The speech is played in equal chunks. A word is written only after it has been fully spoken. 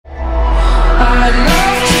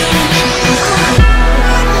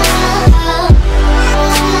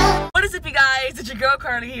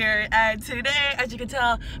today, as you can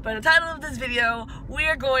tell by the title of this video, we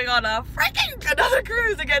are going on a freaking another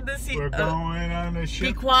cruise again this year. We're going on a ship.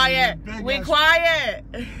 Be quiet. Be quiet.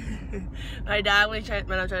 My dad, when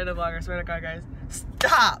I'm trying to vlog, I swear to God, guys,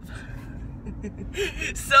 stop.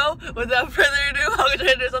 So, without further ado, I'm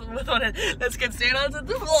gonna do something with one hand. Let's get straight on to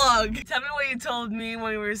the vlog. Tell me what you told me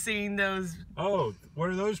when we were seeing those. Oh,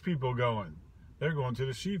 where are those people going? They're going to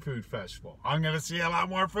the seafood festival. I'm gonna see a lot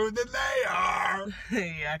more food than they are.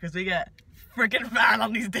 Yeah, because we get freaking fat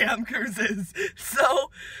on these damn cruises. So,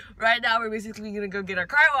 right now we're basically gonna go get our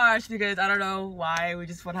car washed because I don't know why. We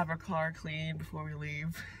just want to have our car clean before we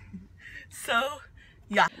leave. So,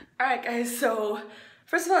 yeah. Alright guys, so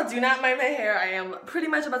first of all, do not mind my hair. I am pretty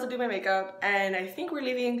much about to do my makeup, and I think we're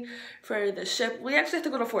leaving for the ship. We actually have to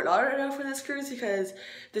go to Fort Lauderdale for this cruise because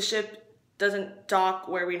the ship doesn't dock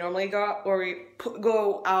where we normally go, or we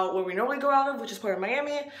go out where we normally go out of, which is Port of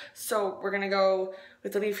Miami. So we're gonna go, we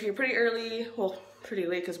have to leave here pretty early, well, pretty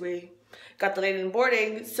late because we got delayed in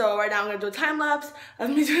boarding. So right now I'm gonna do a time lapse of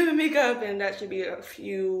me doing the makeup, and that should be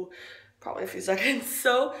probably a few seconds.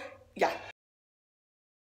 So yeah.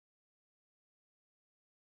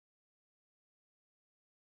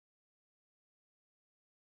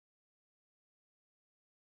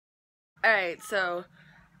 Alright, so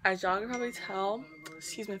as y'all can probably tell,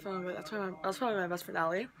 excuse my phone, but that's probably my best friend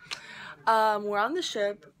Allie. We're on the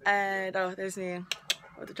ship, and oh, there's me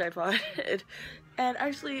with the tripod. And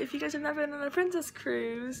actually, if you guys have never been on a princess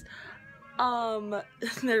cruise,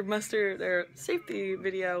 their safety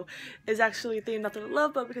video is actually themed after the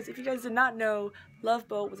Love Boat, because if you guys did not know, Love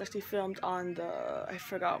Boat was actually filmed on the, I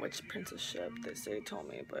forgot which princess ship they told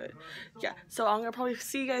me, but yeah. So I'm gonna probably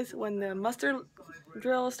see you guys when the muster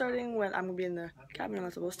drill is starting, when I'm gonna be in the cabin. I'm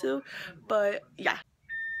not supposed to, but yeah.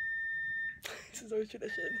 This is always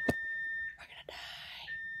tradition. We're gonna die.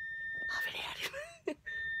 Love you, Daddy.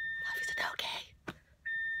 Love you, Sudoku.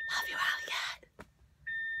 Love you, Alligat.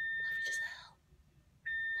 Love you, Giselle.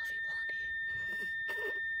 Love you, Blondie.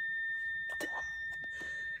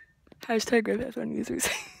 Hashtag Griffith on users.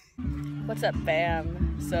 What's up,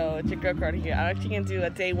 fam? So it's your girl Cardi here. I'm actually gonna do a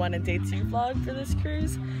day 1 and day 2 vlog for this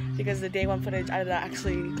cruise because the day 1 footage, I did not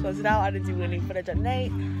actually close it out. I didn't do any footage at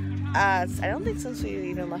night. I don't think since we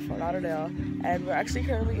even left Fort Lauderdale, and we're actually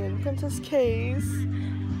currently in Princess Cay's,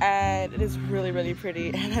 and it is really, really pretty.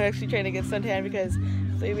 And I'm actually trying to get suntan because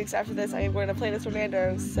 3 weeks after this, I am going to Playlist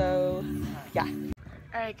Orlando. So yeah.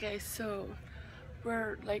 All right, guys. So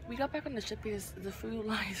we got back on the ship because the food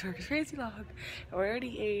lines are crazy long, and we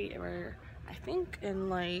already ate, and we're, I think, in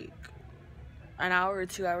like an hour or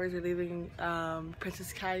 2 hours we're leaving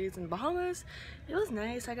Princess Cay's in Bahamas. It was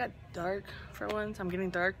nice. I got dark for once. I'm getting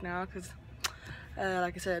dark now because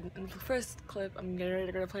like I said in the first clip, I'm getting ready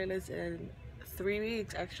to go to Playlist in 3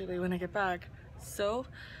 weeks actually when I get back. So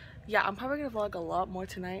yeah, I'm probably gonna vlog a lot more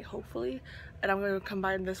tonight, hopefully, and I'm gonna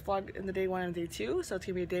combine this vlog in the day 1 and day 2, so it's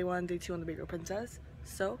gonna be a day 1, day 2 on the Regal Princess.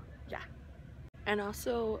 So yeah. And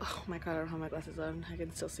also, oh my god, I don't have my glasses on, I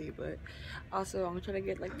can still see, but also I'm gonna try to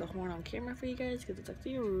get like the horn on camera for you guys because it's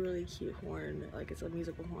actually a really cute horn, like it's a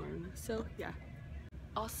musical horn. So yeah.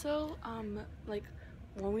 Also, like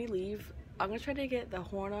when we leave, I'm gonna try to get the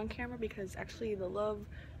horn on camera because actually the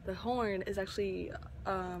horn is actually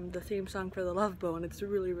the theme song for the Love Boat, and it's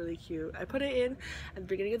really, really cute. I put it in at the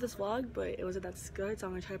beginning of this vlog, but it wasn't that good, so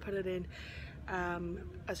I'm gonna try to put it in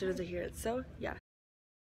as soon as I hear it. So yeah.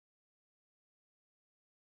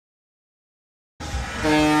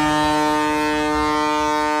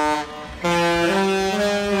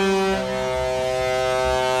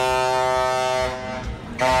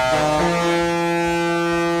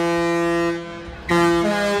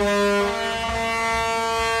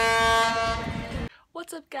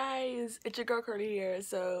 What's up, guys? It's your girl Cardi here.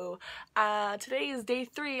 So today is day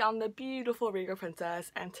 3 on the beautiful Regal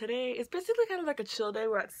Princess, and today is basically kind of like a chill day.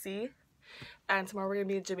 We're at sea, and tomorrow we're gonna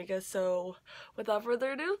be in Jamaica. So without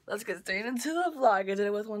further ado, let's get straight into the vlog. I did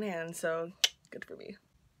it with one hand, so good for me.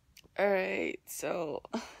 Alright, so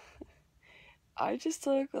I just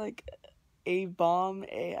took like a bomb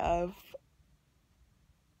AF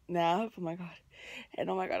nap. Oh my god. And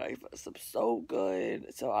oh my god, I slept so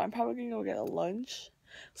good. So I'm probably gonna go get a lunch.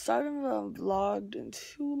 So I haven't vlogged in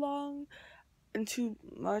too long and too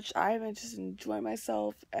much. I haven't just enjoyed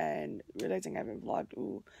myself and realizing I haven't vlogged.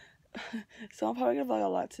 Ooh. So I'm probably gonna vlog a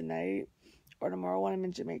lot tonight or tomorrow when I'm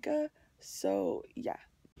in Jamaica. So yeah.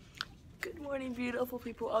 Good morning, beautiful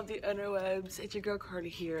people of the interwebs. It's your girl Cardi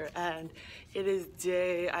here, and it is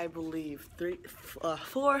day, I believe,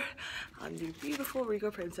 4 on the beautiful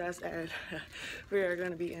Regal Princess, and we are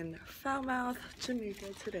going to be in Falmouth,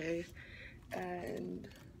 Jamaica today, and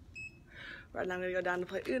Right now I'm gonna go down to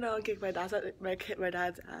play Uno and kick my dad's ass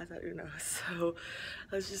at Uno. So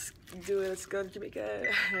let's just do it. Let's go to Jamaica,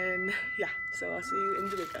 and yeah. So I'll see you in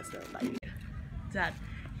Jamaica. So bye. Dad,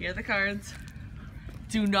 here are the cards.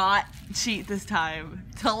 Do not cheat this time.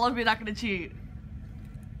 Tell them you're not gonna cheat.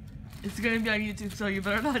 It's gonna be on YouTube, so you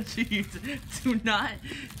better not cheat. Do not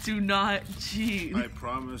cheat. I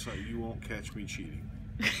promise you won't catch me cheating.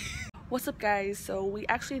 What's up, guys? So we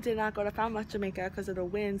actually did not go to Falmouth, Jamaica because of the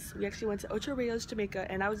winds. We actually went to Ocho Rios, Jamaica,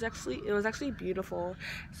 and it was actually beautiful.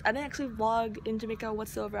 So I didn't actually vlog in Jamaica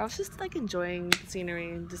whatsoever. I was just like enjoying the scenery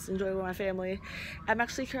and just enjoying with my family. I'm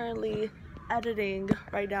actually currently editing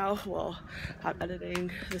right now. Well, I'm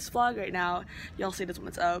editing this vlog right now. Y'all see this when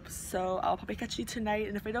it's up. So I'll probably catch you tonight,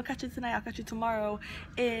 and if I don't catch you tonight, I'll catch you tomorrow.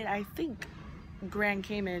 And I think Grand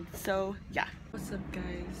Cayman. So yeah. What's up,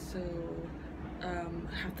 guys? So I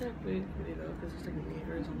have to wait because there's like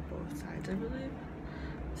neighbors on both sides, I believe.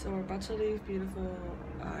 So we're about to leave beautiful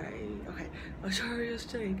Ocho Rios,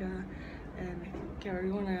 Jamaica, and yeah, we're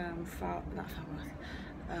going to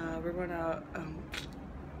we're going to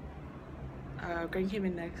Grand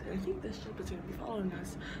Cayman next. And I think this ship is going to be following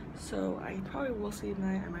us, so I probably will see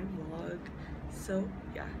tonight. I might vlog. So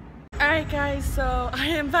yeah. Alright guys, so I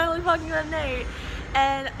am finally vlogging that night,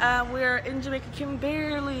 and we're in Jamaica. Can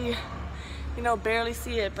barely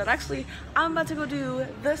see it, but actually I'm about to go do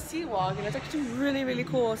the sea walk, and it's actually really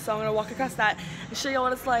cool. So I'm gonna walk across that and show you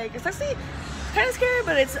what it's like. It's actually kind of scary,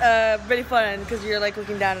 but it's really fun because you're like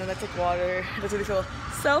looking down and that's like water. That's really cool.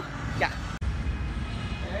 So yeah.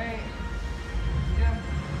 Alright. Yeah.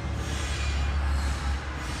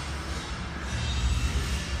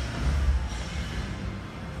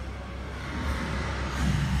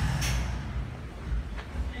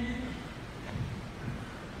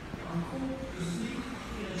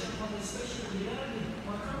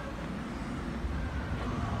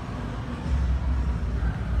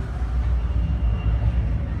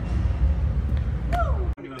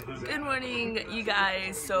 Good morning, you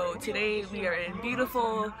guys. So today we are in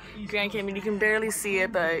beautiful Grand Cayman. You can barely see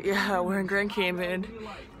it, but yeah, we're in Grand Cayman,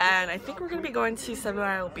 and I think we're gonna be going to 7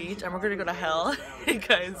 Mile Beach, and we're gonna go to hell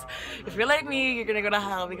because if you're like me, you're gonna go to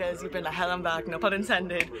hell because you've been to hell and back, no pun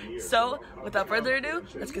intended. So without further ado,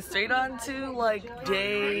 let's get straight on to like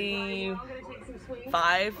day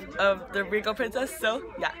 5 of the Regal Princess. So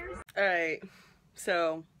yeah. Alright,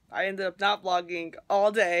 so I ended up not vlogging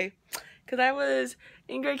all day because I was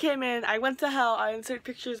in Grand Cayman. I went to hell. I insert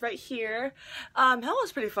pictures right here. Hell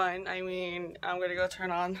was pretty fun. I mean, I'm gonna go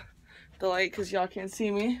turn on the light because y'all can't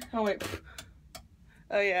see me. Oh wait.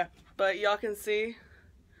 Oh yeah, but y'all can see.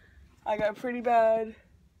 I got pretty bad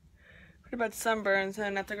sunburns,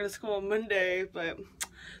 and I have to go to school on Monday, but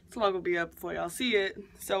this vlog will be up before y'all see it.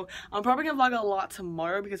 So I'm probably gonna vlog a lot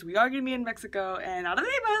tomorrow because we are gonna be in Mexico, and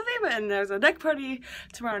and there's a deck party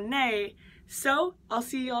tomorrow night. So I'll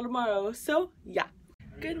see y'all tomorrow. So yeah.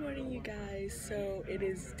 Good morning, you guys. So it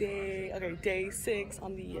is day 6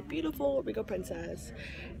 on the beautiful Regal Princess,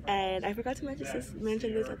 and I forgot to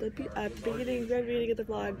mention this at the very beginning of the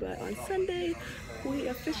vlog, but on Sunday we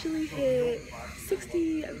officially hit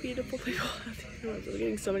 60 beautiful people. I'm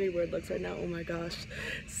getting so many word looks right now. Oh my gosh.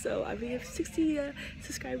 So we have 60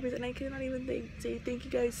 subscribers, and I cannot even say thank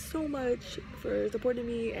you guys so much for supporting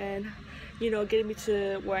me and getting me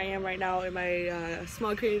to where I am right now in my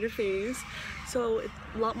small creator phase. So it's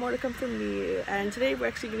a lot more to come from me, and today we're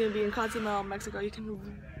actually going to be in Cozumel, Mexico.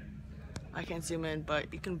 I can't zoom in,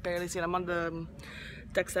 but you can barely see it. I'm on the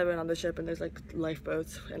deck 7 on the ship, and there's like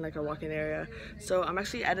lifeboats and like a walking area. So I'm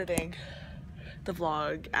actually editing the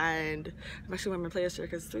vlog, and I'm actually wearing my playlist here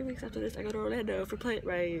because 3 weeks after this I go to Orlando for my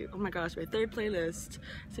 3rd playlist.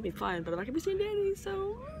 It's gonna be fun, but I'm not gonna be seeing Danny,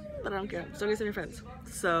 so but I don't care. I'm still gonna see my friends.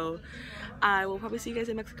 So I will probably see you guys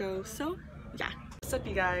in Mexico. So yeah. What's up,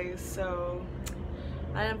 you guys? So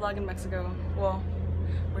I didn't vlog in Mexico. Well,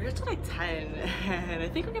 we're here till like 10, and I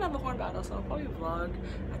think we're gonna have a horn battle, so I'll probably vlog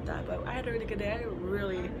at that. But I had a really good day. I had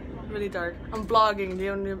really dark. I'm vlogging.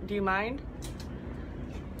 Do you mind?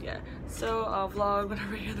 Yeah. So I'll vlog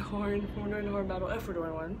whenever I hear the horn. We're doing a horn battle if we're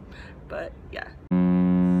doing one. But yeah.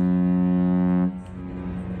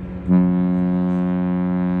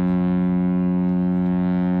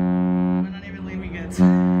 We're not even leaving it.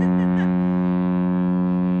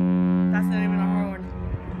 That's not even a horn.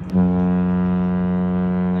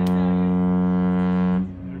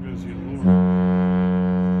 There goes your lure.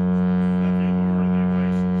 Not the lure, the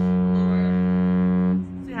license.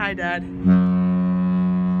 Say hi, Dad.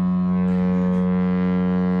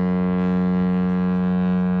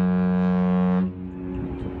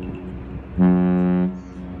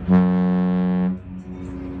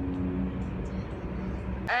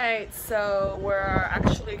 Alright, So we're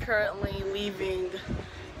actually currently leaving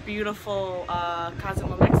beautiful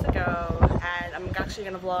Cozumel, Mexico, and I'm actually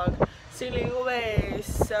gonna vlog sailing away.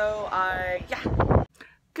 So yeah.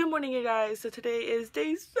 Good morning, you guys. So today is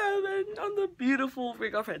day 7 on the beautiful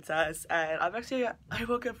Regal Princess, and I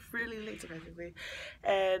woke up really late surprisingly,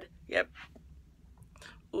 and yep.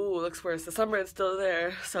 Ooh, looks worse. The sunburn is still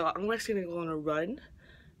there, so I'm actually gonna go on a run.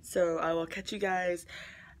 So I will catch you guys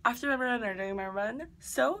after my run or during my run.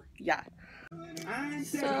 So yeah.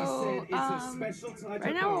 So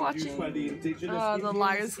right now we're watching the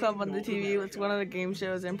Liars Club on the TV. It's one of the game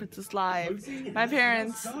shows in Princess Live. My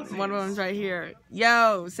parents, one of them's right here.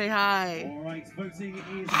 Yo, say hi.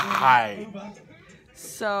 Hi.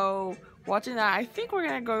 So watching that, I think we're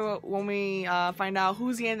gonna go when we find out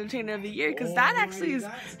who's the entertainer of the year, because that actually is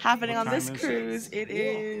happening on this cruise. It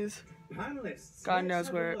is, God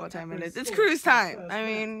knows what time it is. It's cruise time. I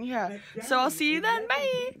mean, yeah. So I'll see you then.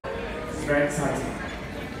 Bye. It's very exciting.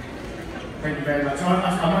 Thank you very much.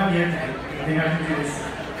 I might be okay. I think I can do this. 2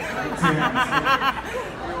 hands.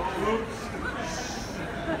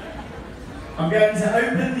 I'm going to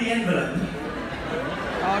open the envelope.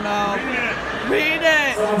 Oh no. Read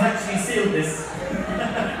it! Someone's actually sealed this.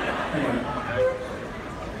 Anyway.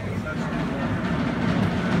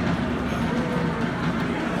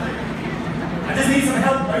 I just need some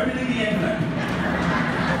help opening the envelope.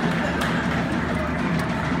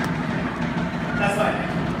 That's fine.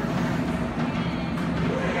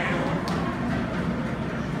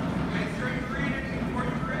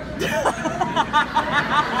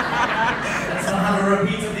 Let's not have a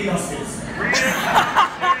repeat of the Oscars.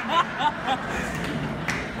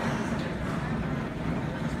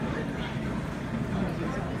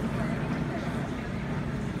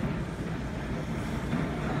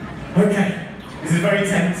 Okay, this is very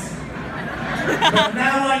tense. But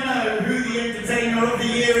now I know who the entertainer of the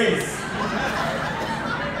year is.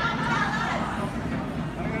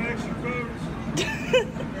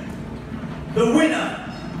 The winner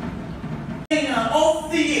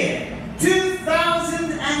of the year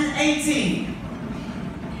 2018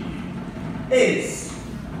 is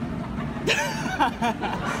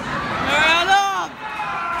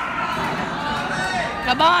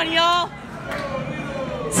Come on, y'all.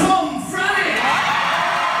 Tom Franny.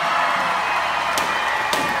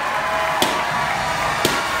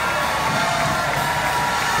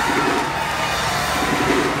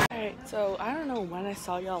 Alright, so I don't know when I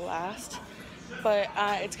saw y'all last, but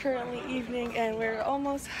it's currently evening and we're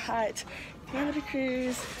almost at the end of the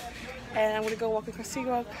cruise, and I'm gonna go walk across Sea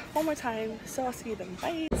Walk one more time, so I'll see you then.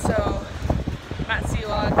 Bye. So I'm at Sea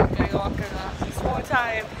Walk, I'm gonna go walk across this one more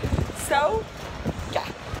time, so yeah.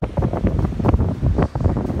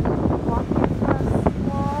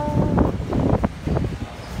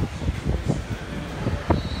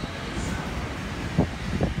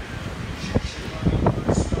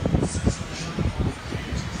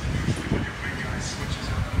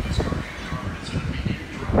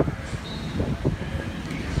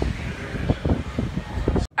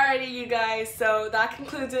 Alrighty, you guys, so that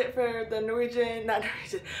concludes it for the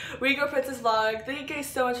Regal Princess vlog. Thank you guys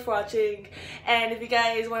so much for watching, and if you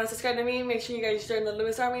guys want to subscribe to me, make sure you guys join the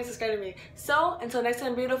LilMs Army and subscribe to me. So until next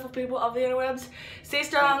time, beautiful people of the interwebs, stay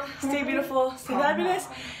strong, stay beautiful, stay fabulous,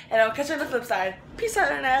 and I'll catch you on the flip side. Peace out,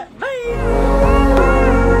 internet. Bye.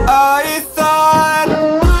 I thought